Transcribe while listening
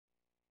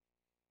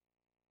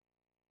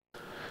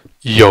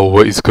Yo,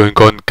 what is going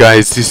on,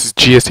 guys? This is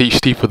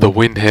GSHD for the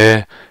win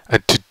here,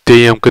 and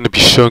today I'm going to be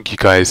showing you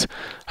guys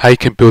how you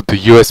can build the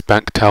US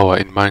Bank Tower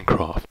in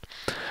Minecraft.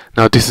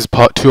 Now this is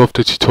part 2 of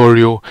the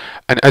tutorial,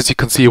 and as you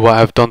can see what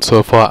I've done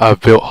so far, I've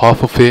built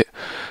half of it.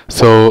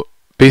 So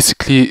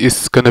basically I'm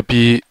going to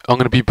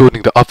be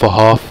building the other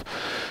half,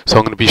 so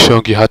I'm going to be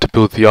showing you how to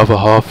build the other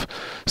half.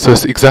 So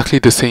it's exactly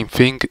the same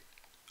thing.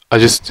 I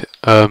just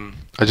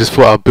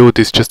thought I'll build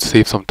this just to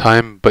save some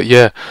time, but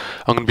yeah,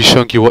 I'm going to be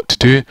showing you what to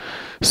do.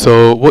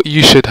 So what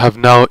you should have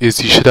now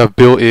is you should have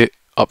built it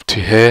up to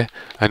here,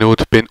 and it would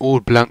have been all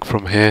blank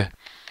from here.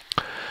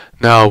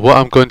 Now what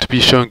I'm going to be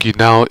showing you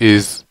now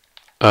is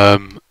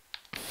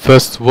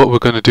first what we're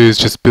going to do is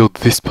just build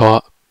this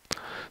part.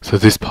 So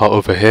this part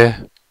over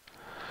here.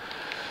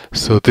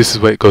 So this is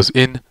where it goes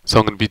in. So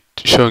I'm going to be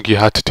showing you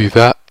how to do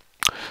that.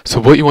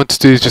 So what you want to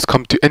do is just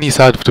come to any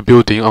side of the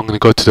building. I'm going to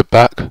go to the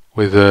back,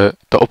 with the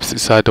opposite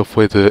side of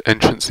where the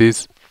entrance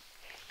is.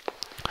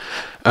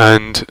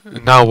 And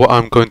now what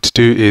I'm going to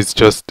do is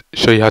just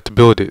show you how to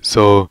build it.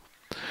 So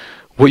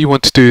what you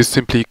want to do is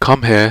simply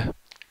come here,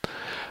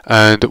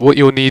 and what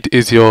you'll need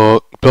is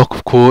your block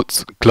of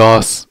quartz,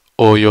 glass,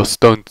 or your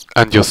stone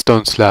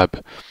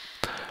slab.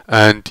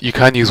 And you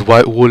can use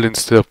white wool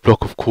instead of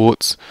block of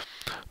quartz,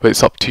 but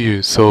it's up to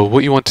you. So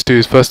what you want to do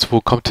is first of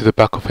all come to the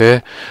back of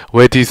here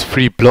where these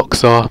 3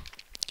 blocks are.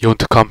 You want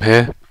to come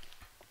here,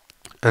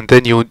 and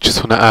then you just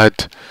want to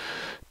add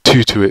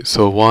 2 to it.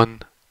 So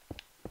 1,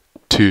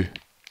 2.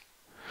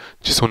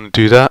 Just want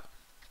to do that.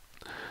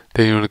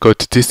 Then you want to go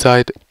to this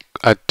side,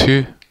 add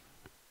 2.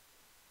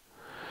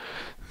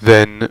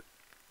 Then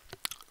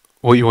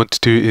what you want to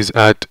do is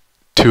add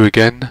 2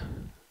 again,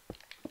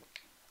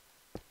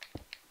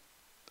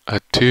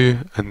 add 2,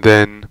 and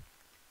then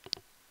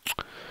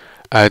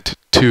add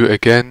 2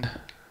 again,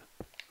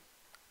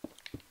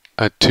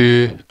 add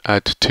 2,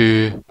 add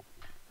 2,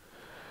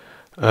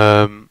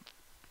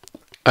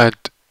 add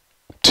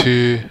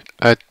 2,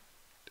 add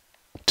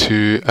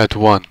 2, add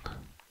 1.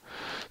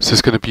 So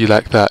it's going to be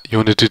like that. You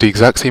want to do the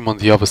exact same on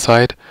the other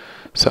side.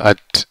 So add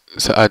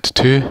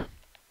 2,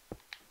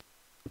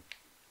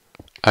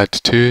 add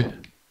 2,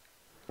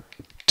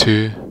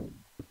 2,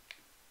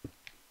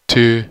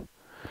 2,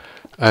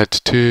 add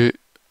 2,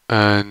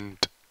 and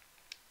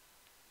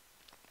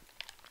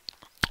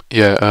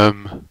yeah,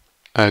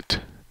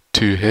 add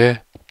 2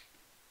 here,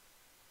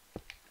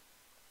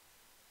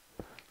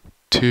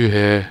 2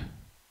 here,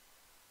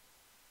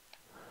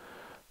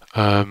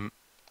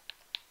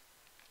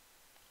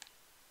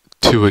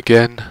 2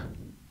 again,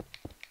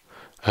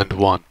 and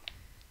 1.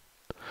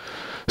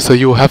 So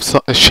you'll have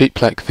a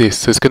shape like this.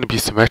 So it's going to be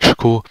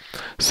symmetrical.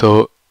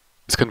 So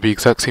it's going to be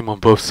exact same on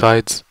both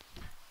sides.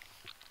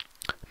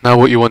 Now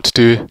what you want to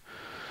do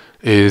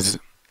is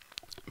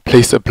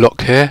place a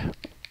block here,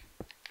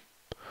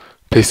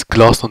 place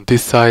glass on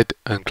this side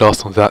and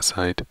glass on that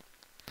side.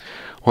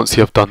 Once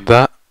you have done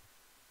that,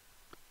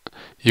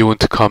 you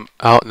want to come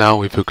out now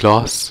with your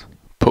glass,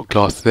 put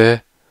glass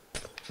there,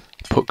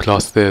 put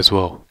glass there as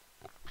well.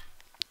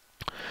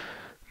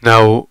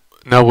 Now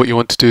what you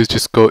want to do is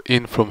just go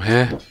in from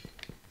here,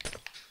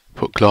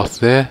 put glass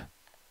there,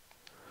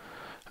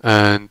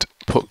 and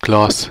put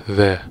glass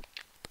there.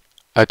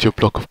 Add your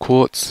block of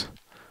quartz,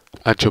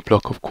 add your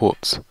block of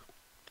quartz.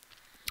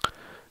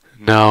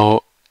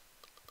 Now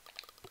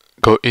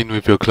go in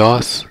with your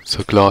glass,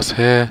 so glass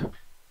here,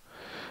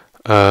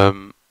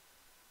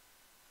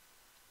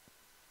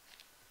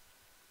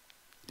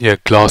 yeah,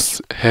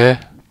 glass here,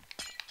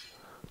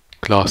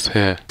 glass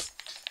here.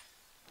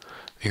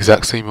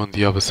 Exact same on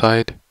the other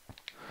side.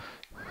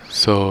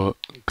 So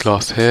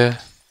glass here,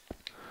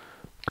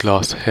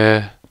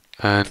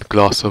 and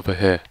glass over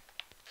here.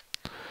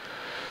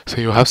 So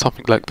you'll have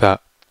something like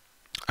that.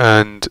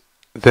 And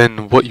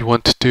then what you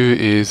want to do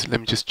is,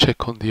 let me just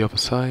check on the other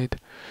side.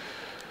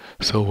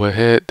 So we're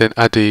here, then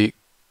add a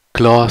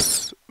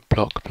glass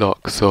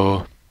block.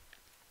 So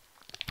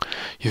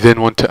you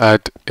then want to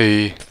add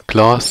a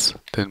glass,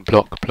 then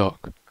block,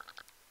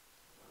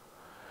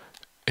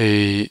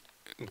 a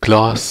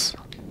glass,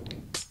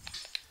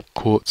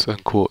 quartz,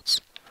 and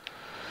quartz.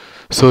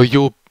 So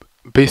you'll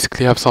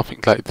basically have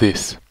something like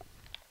this.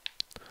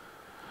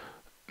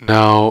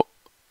 Now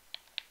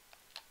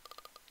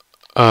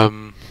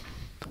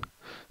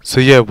so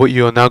yeah, what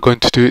you are now going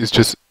to do is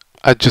just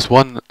add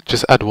one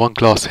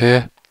glass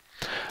here,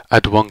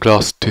 add 1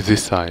 glass to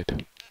this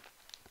side.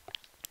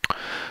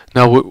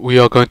 Now what we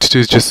are going to do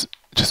is just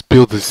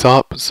build this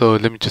up. So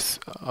let me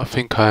I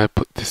think I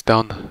put this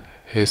down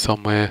here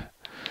somewhere.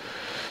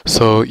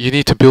 So you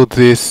need to build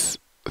this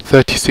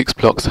 36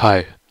 blocks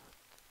high.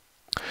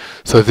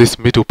 So this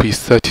middle piece,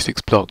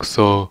 36 blocks.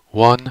 So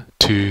 1,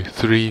 2,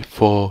 3,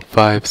 4,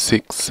 5,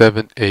 6,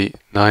 7, 8,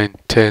 9,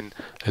 10,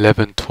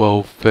 11,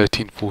 12,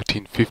 13,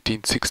 14,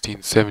 15,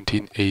 16,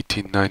 17,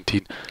 18,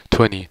 19,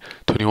 20,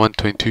 21,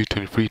 22,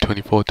 23,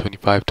 24,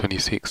 25,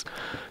 26,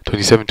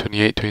 27,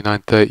 28,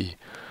 29, 30,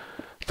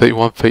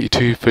 31,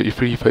 32,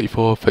 33,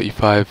 34,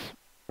 35,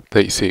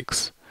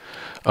 36.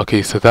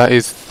 Okay, so that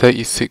is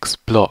 36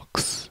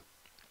 blocks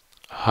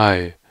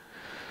high.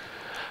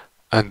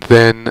 and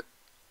then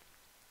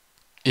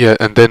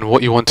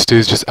what you want to do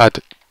is just add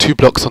 2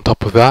 blocks on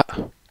top of that,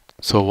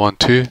 so 1,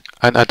 2,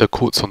 and add a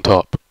quartz on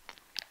top.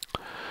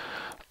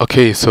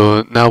 Okay,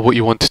 so now what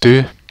you want to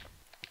do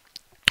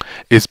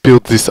is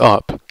build this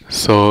up.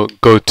 So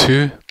go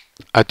to,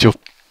 add your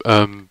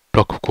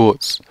block of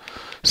quartz.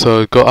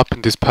 So go up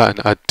in this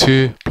pattern, add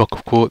 2 block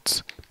of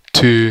quartz,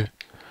 2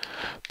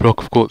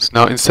 block of quartz.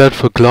 Now instead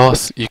for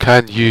glass, you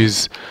can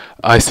use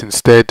ice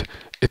instead.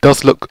 It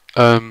does look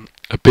a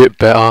bit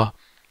better,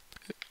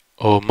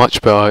 or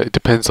much better. It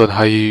depends on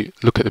how you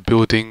look at the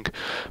building.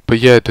 But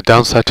yeah, the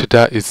downside to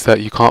that is that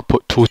you can't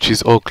put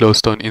torches or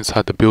glowstone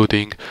inside the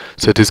building,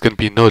 so there's going to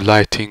be no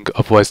lighting,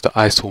 otherwise the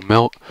ice will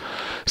melt.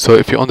 So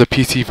if you're on the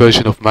PC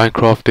version of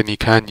Minecraft, then you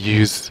can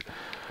use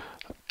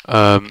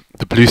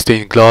the blue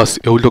stained glass.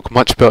 It will look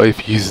much better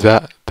if you use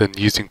that than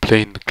using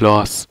plain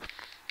glass.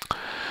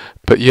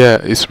 But yeah,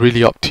 it's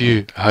really up to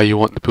you how you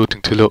want the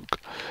building to look.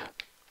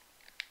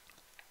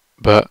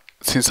 But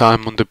since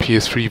I'm on the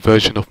PS3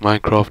 version of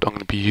Minecraft, I'm going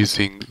to be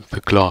using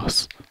the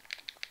glass.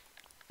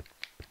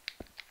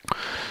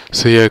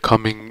 So yeah,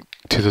 coming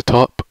to the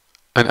top,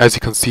 and as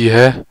you can see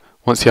here,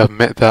 once you have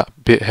met that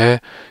bit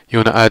here, you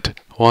want to add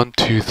 1,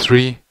 2,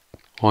 3,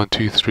 1,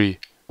 2, 3.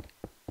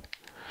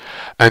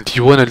 And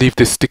you want to leave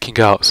this sticking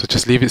out, so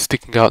just leave it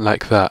sticking out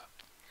like that.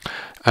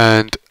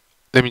 And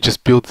let me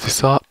just build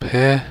this up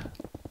here.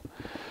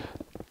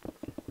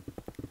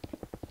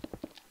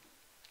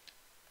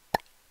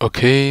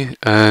 Okay,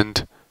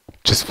 and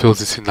just fill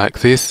this in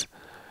like this.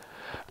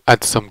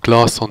 Add some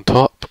glass on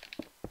top,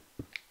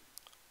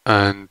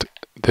 and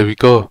there we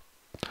go.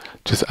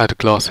 Just add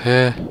glass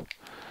here.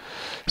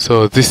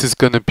 So this is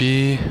gonna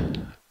be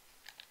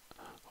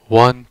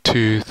 1,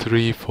 2,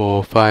 3,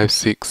 4, 5,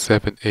 6,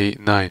 7, 8,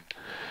 9.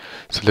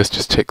 So let's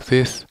just check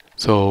this.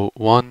 So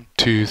 1,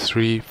 2,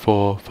 3,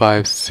 4,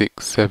 5,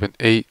 6, 7,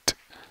 8,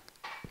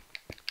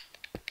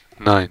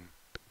 9.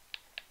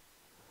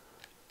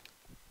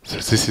 So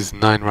this is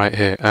 9 right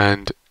here,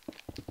 and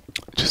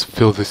just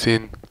fill this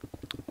in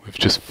with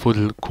just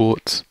full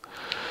quartz.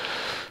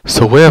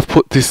 So where I've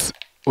put these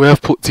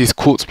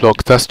quartz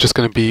blocks, that's just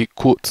going to be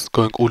quartz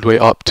going all the way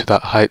up to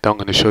that height that I'm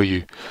going to show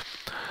you.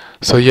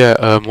 So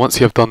yeah, once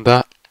you have done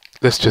that,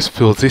 let's just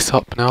fill this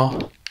up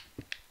now.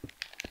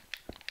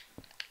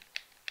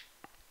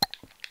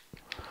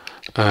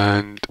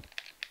 And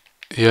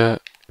yeah,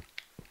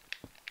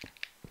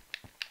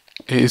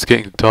 it is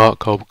getting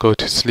dark. I'll go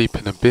to sleep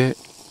in a bit.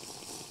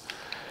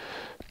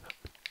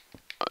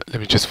 Let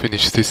me just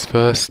finish this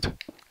first.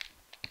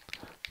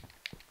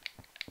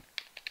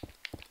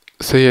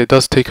 So yeah, it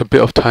does take a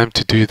bit of time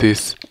to do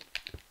this.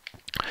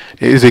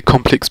 It is a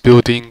complex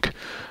building,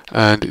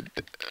 and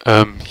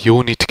you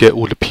will need to get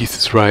all the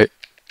pieces right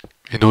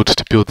in order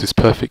to build this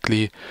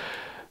perfectly.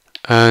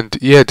 And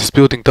yeah, this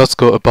building does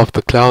go above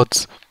the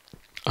clouds.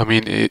 I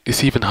mean,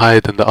 it's even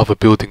higher than the other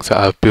buildings that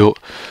I've built,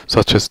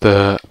 such as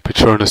the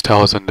Petronas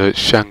Towers and the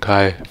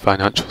Shanghai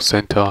Financial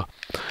Center.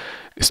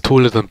 It's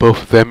taller than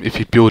both of them if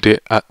you build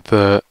it at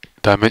the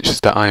dimensions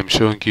that I am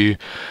showing you.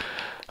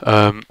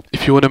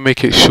 If you want to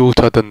make it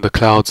shorter than the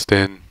clouds,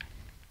 then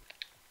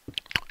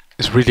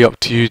it's really up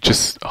to you.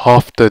 Just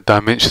half the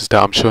dimensions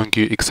that I'm showing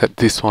you, except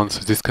this one,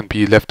 so this can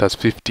be left as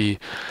 50,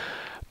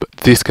 but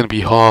this can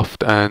be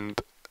halved, and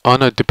I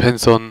know it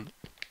depends on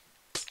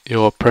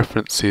your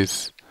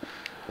preferences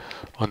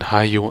on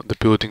how you want the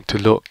building to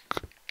look.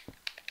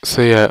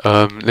 So yeah,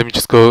 let me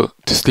just go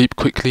to sleep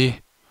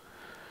quickly,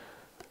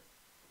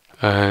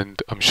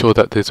 and I'm sure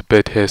that there's a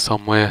bed here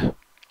somewhere.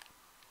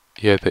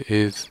 Yeah, there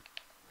is.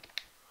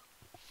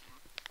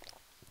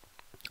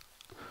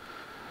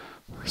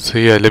 So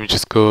yeah, let me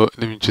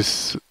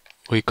just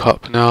wake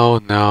up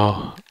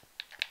now.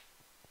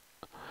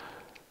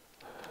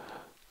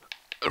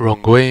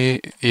 Wrong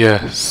way.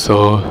 Yeah,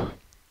 so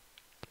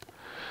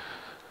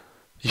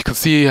you can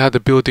see how the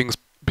building's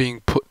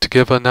being put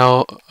together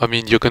now. I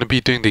mean, you're going to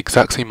be doing the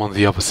exact same on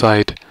the other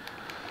side.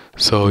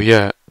 So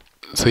yeah,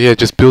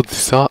 just build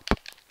this up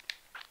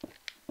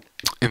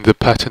in the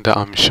pattern that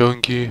I'm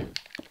showing you.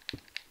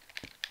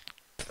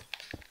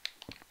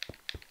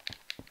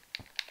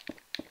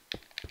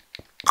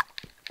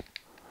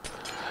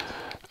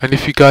 And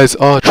if you guys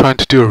are trying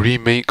to do a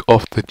remake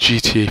of the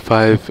GTA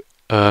 5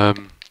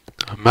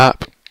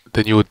 map,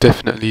 then you'll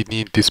definitely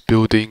need this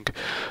building.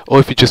 Or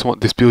if you just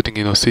want this building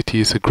in your city,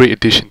 it's a great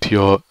addition to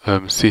your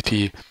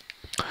city.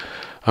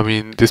 I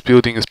mean, this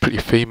building is pretty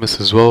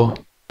famous as well,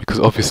 because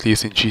obviously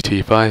it's in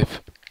GTA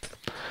 5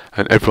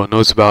 and everyone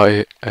knows about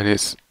it, and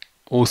it's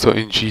also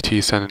in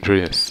GTA San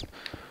Andreas.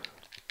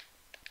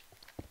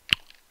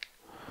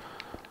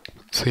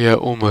 So yeah,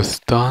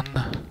 almost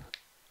done.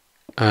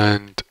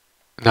 And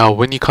now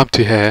when you come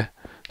to here,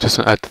 just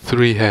add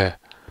 3 here.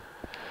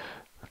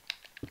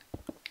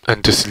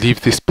 And just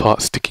leave this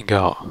part sticking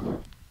out.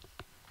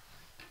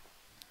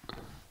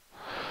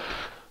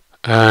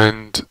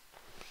 And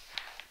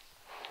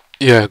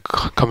yeah,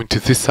 coming to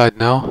this side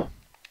now,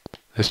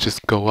 let's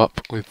just go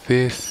up with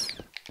this.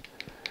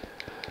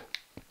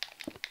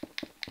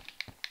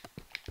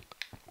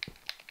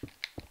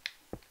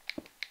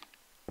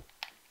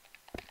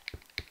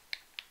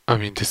 I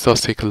mean, this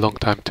does take a long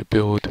time to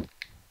build.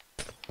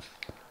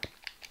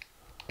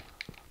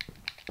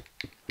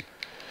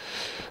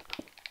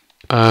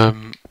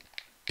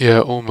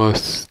 Yeah,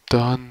 almost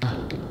done.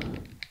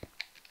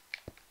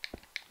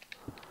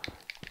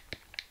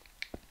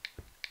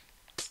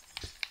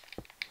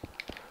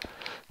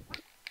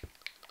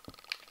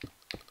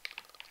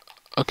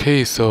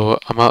 Okay, so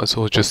I might as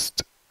well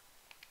just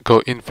go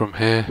in from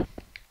here.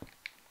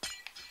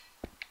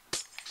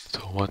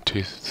 So 1,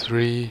 2,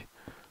 3,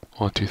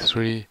 1, 2,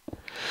 3,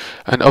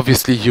 and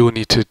obviously you'll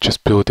need to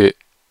just build it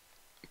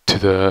to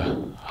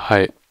the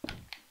height,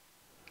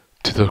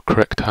 to the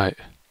correct height.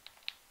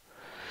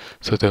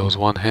 So there was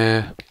one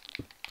here,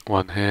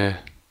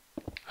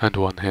 and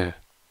one here.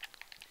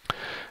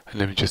 And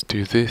let me just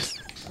do this.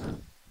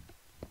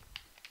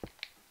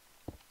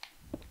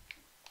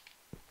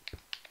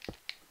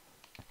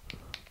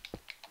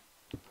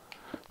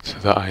 So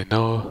that I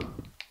know.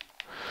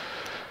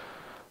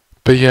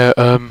 But yeah,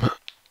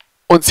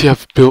 once you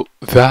have built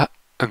that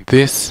and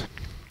this,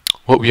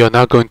 what we are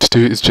now going to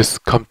do is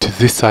just come to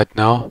this side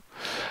now.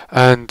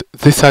 And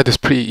this side is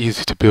pretty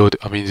easy to build.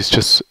 I mean, it's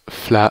just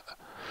flat.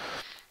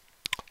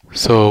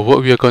 So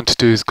what we are going to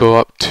do is go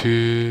up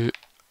to,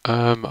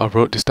 I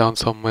wrote this down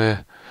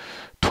somewhere,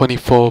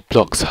 24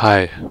 blocks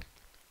high.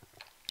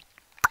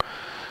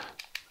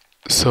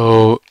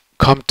 So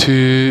come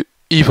to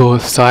either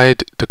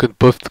side, they're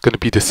both going to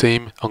be the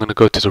same. I'm going to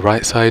go to the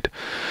right side.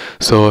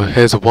 So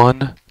here's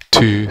 1,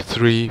 2,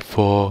 3,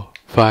 4,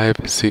 5,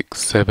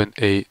 6, 7,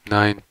 8,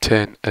 9,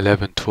 10,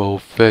 11,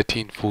 12,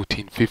 13,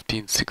 14,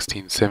 15,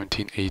 16,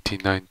 17, 18,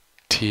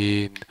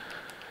 19,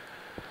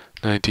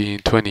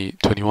 20,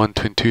 21,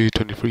 22,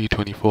 23,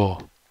 24.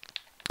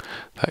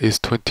 That is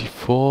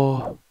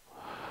 24.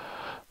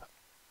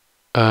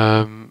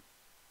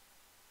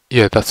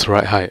 Yeah, that's the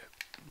right height.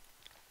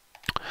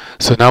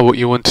 So now what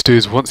you want to do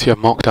is, once you have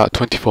marked out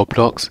 24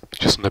 blocks, you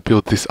just want to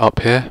build this up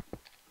here.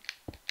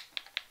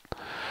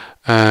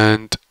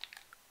 And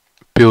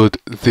build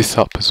this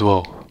up as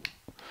well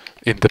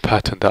in the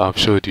pattern that I've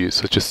showed you.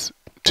 So just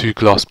 2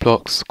 glass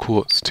blocks,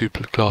 quartz, 2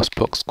 glass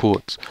blocks,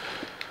 quartz.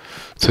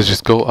 So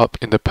just go up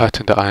in the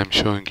pattern that I am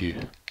showing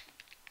you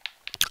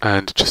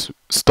and just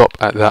stop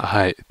at that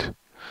height.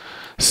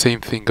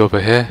 Same thing over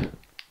here.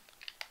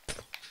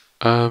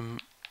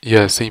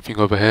 Yeah, same thing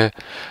over here,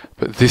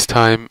 but this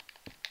time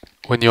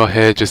when you're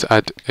here, just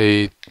add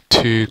a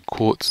 2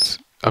 glass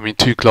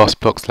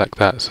blocks like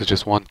that. So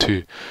just 1,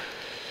 2.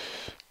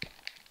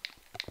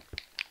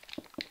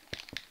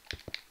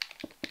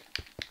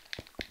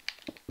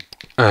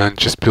 And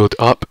just build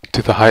up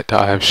to the height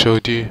that I have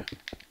showed you.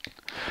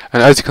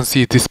 And as you can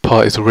see, this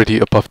part is already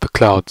above the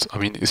clouds. I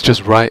mean, it's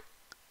just right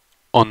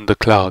on the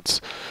clouds.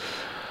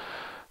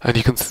 And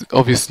you can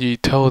obviously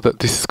tell that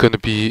this is going to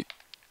be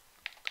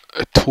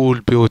a tall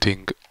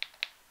building.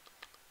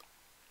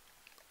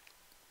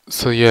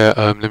 So yeah,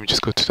 let me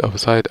just go to the other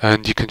side,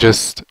 and you can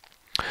just,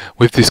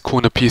 with this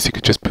corner piece, you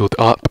can just build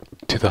up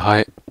to the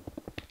height.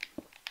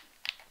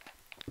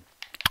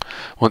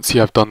 Once you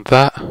have done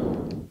that,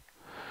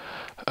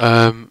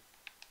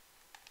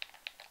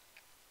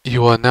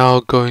 you are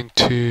now going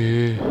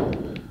to,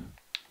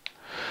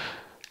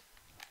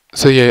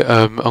 so yeah,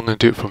 I'm going to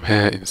do it from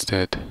here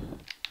instead,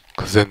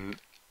 because then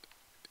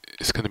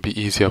it's going to be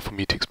easier for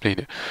me to explain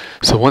it.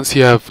 So once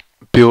you have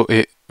built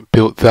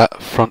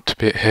that front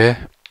bit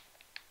here,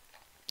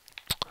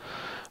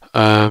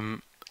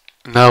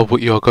 now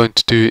what you are going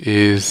to do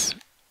is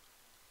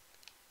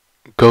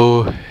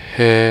go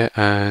here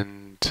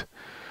and,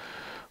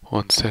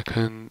 1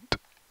 second,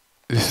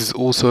 this is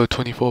also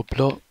 24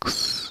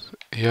 blocks,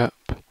 yep.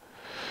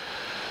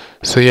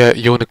 So yeah,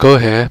 you want to go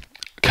here,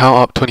 count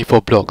up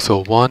 24 blocks,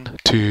 so 1,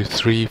 2,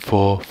 3,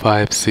 4,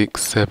 5,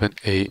 6, 7,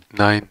 8,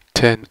 9,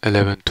 10,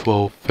 11,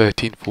 12,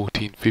 13,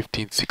 14,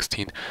 15,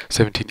 16,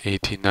 17,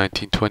 18,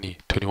 19, 20,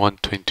 21,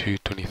 22,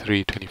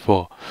 23,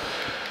 24.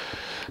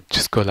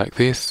 Just go like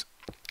this.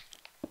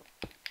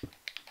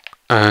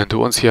 And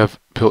once you have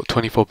built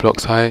 24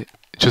 blocks high,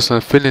 just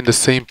want to fill in the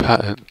same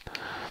pattern.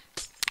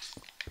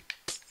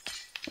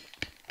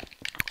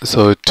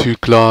 So 2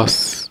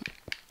 glass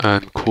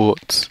and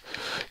quartz.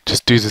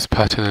 Just do this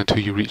pattern until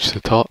you reach the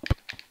top.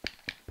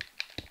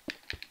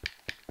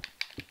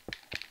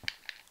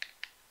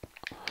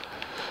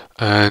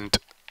 And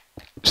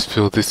just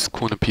fill this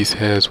corner piece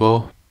here as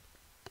well.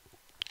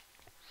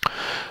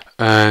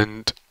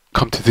 And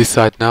come to this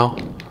side now.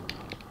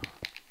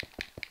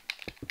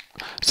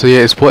 So yeah,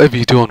 it's whatever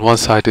you do on one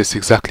side, it's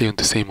exactly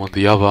the same on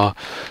the other.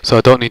 So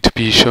I don't need to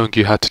be showing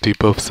you how to do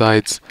both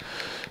sides.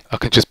 I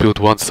can just build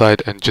one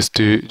side and just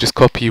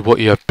copy what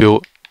you have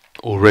built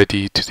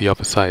already to the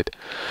other side.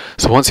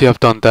 So once you have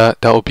done that,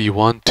 that will be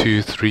 1,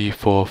 2, 3,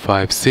 4,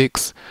 5,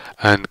 6,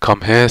 and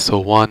come here. So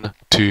 1,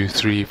 2,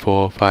 3,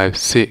 4, 5,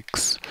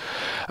 6,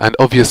 and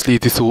obviously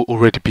this will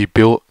already be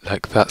built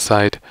like that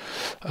side.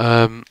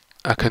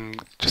 I can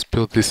just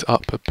build this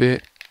up a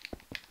bit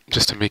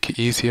just to make it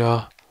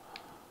easier.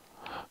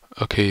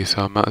 Okay,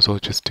 so I might as well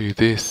just do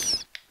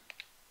this.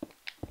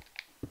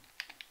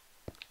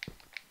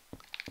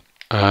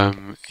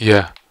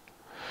 Yeah.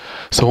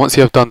 So once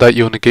you have done that,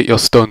 you want to get your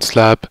stone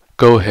slab.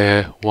 Go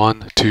here,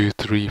 1, 2,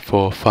 3,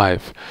 4,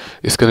 5.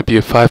 It's going to be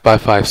a 5 by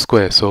 5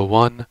 square. So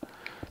 1,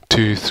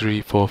 2,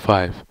 3, 4,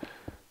 5.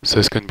 So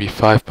it's going to be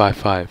 5 by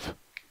 5.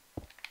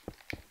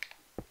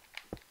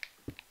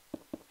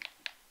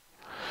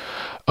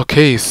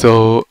 Okay,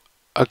 so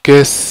I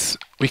guess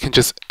we can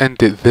just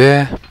end it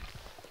there.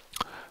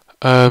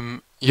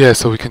 Yeah,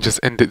 so we can just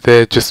end it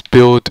there. Just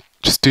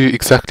do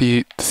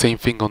exactly the same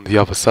thing on the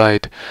other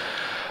side.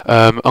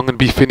 I'm going to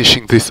be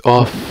finishing this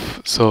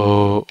off.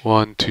 So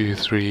 1, 2,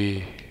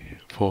 3,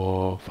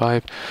 4,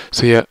 5.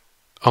 So yeah,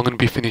 I'm going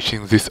to be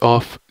finishing this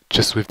off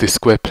just with this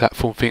square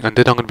platform thing, and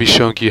then I'm going to be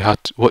showing you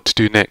what to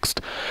do next.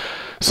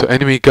 So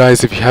anyway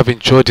guys, if you have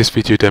enjoyed this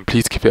video, then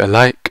please give it a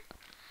like.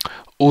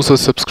 Also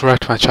subscribe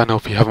to my channel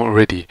if you haven't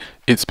already.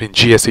 It's been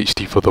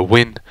GSHD for the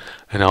win,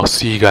 and I'll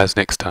see you guys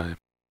next time.